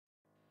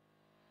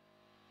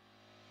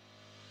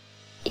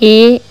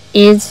A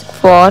is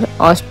for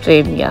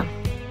Australia.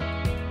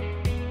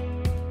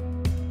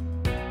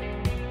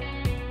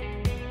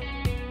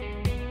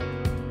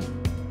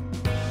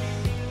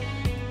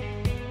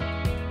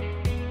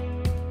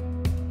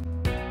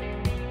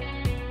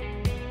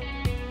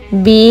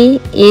 B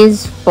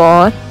is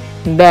for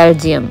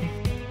Belgium.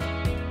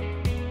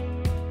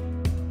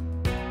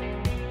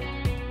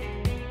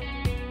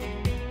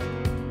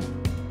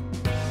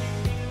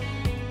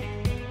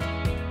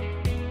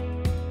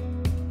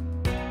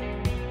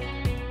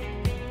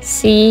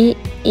 C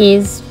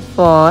is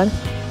for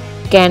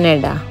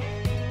Canada.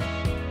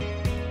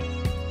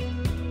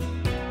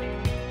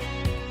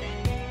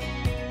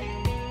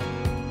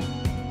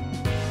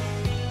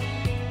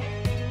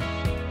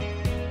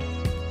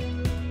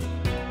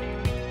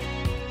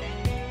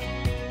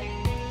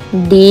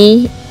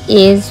 D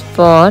is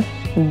for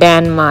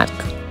Denmark.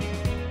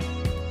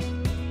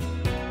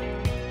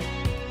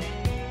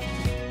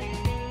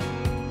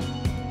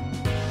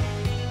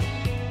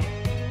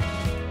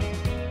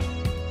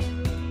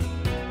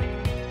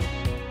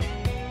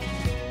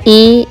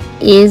 E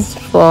is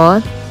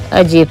for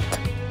Egypt.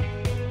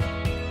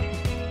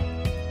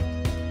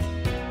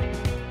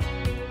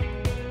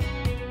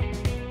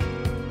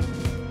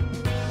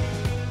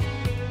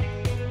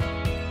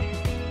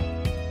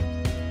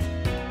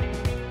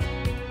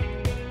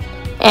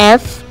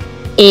 F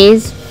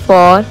is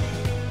for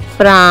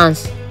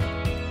France.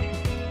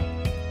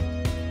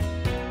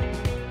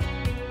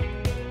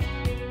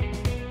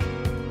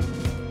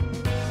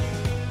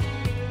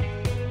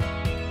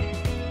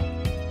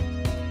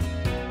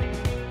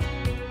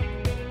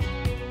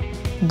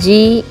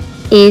 G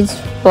is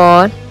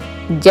for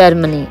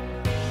Germany.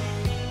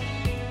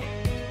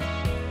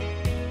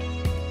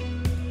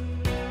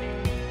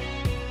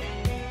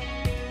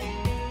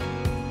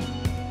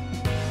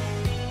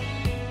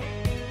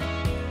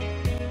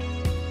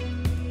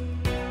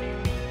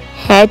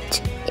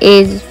 H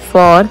is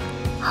for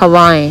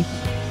Hawaii.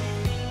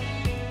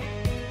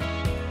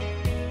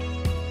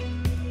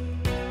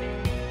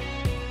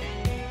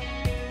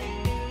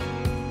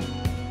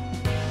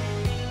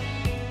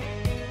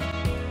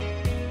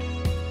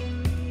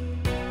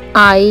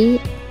 I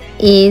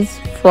is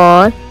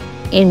for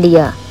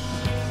India.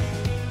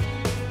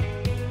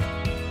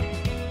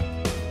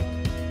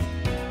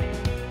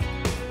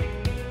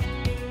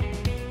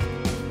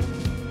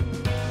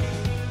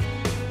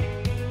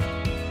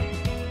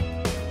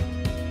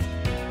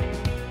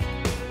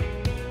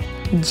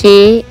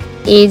 J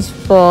is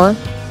for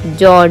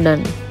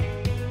Jordan.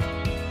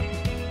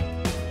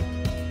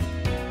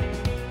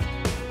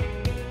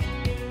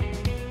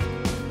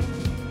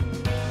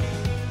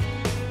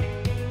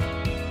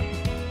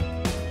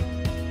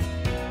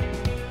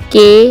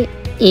 K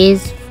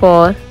is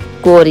for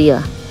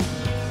Korea.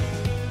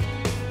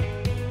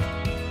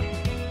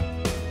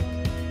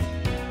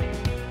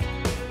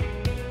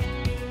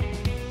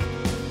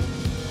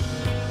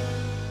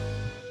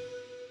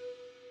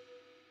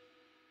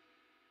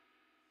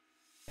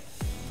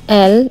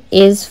 L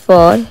is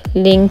for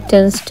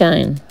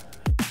Liechtenstein.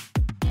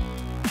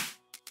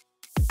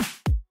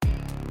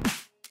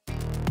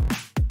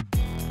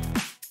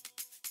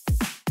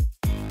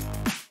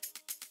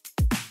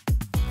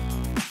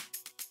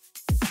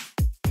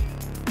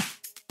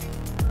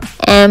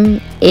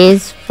 M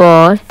is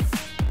for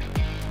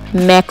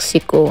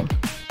Mexico.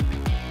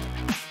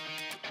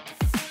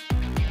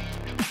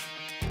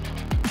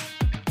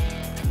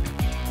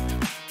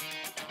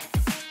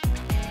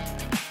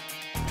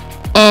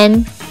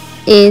 N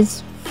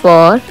is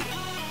for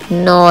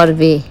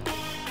Norway.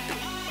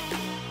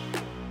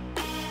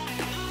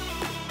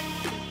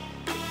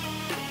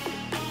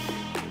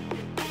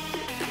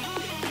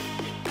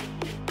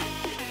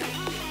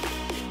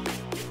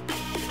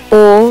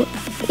 O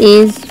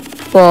is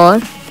for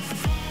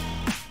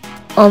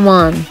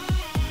Oman.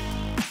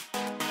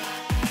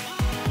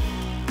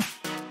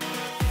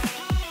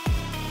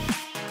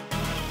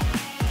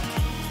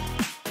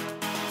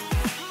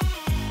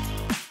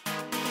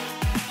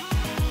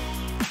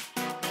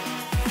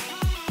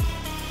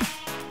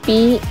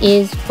 P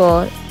is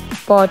for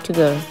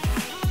Portugal.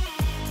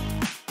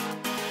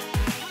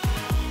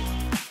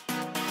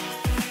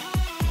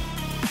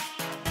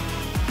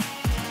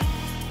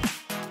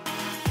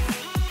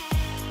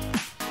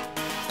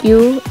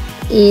 Q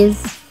is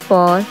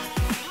for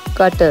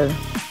Qatar.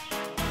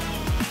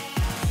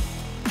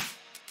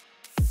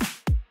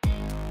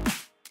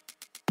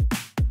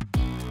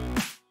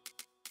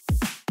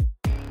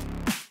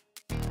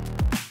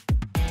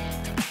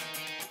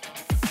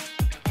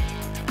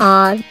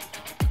 R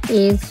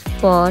is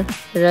for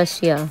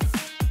Russia.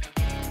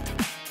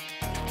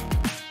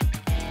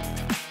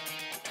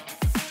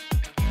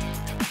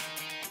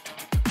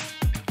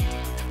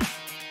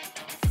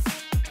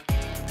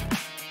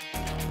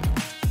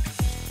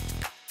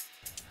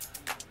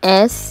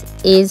 S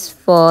is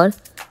for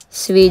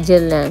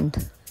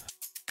Switzerland.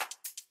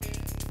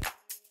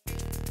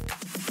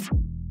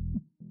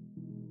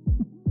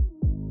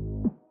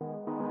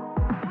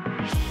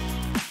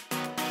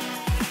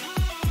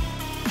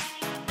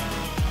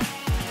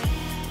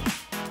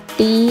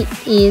 T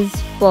is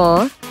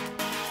for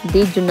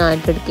the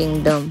United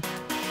Kingdom.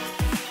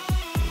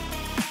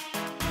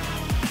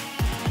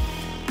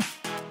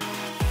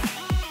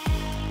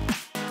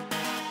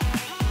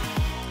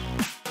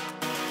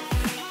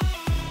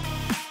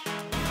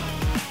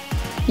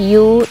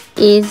 U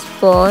is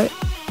for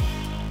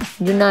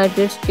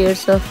United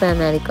States of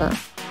America.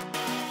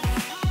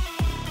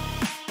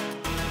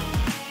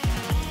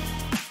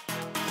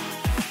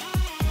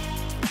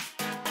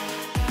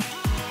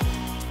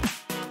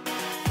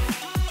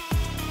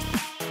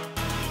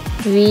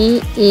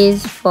 V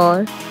is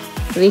for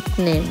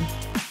Vietnam.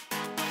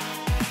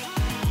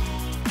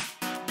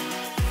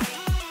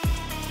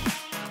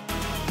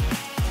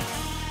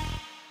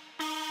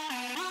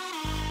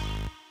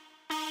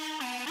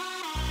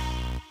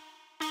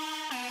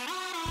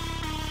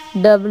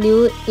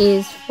 W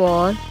is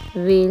for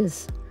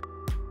Wales.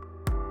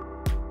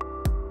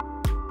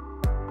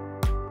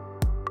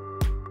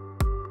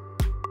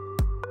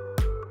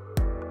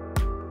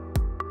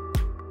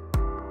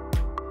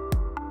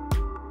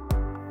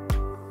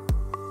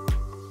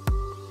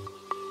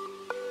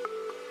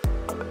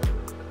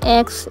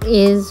 X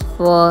is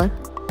for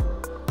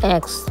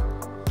X.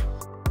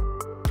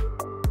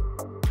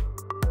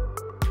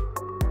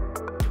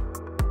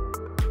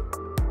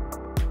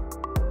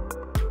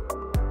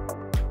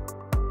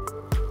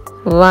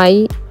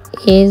 Y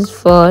is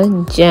for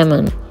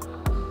Yemen.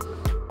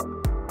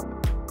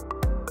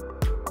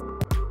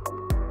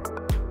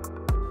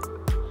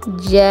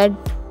 Z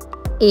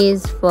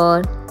is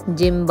for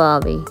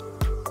Zimbabwe.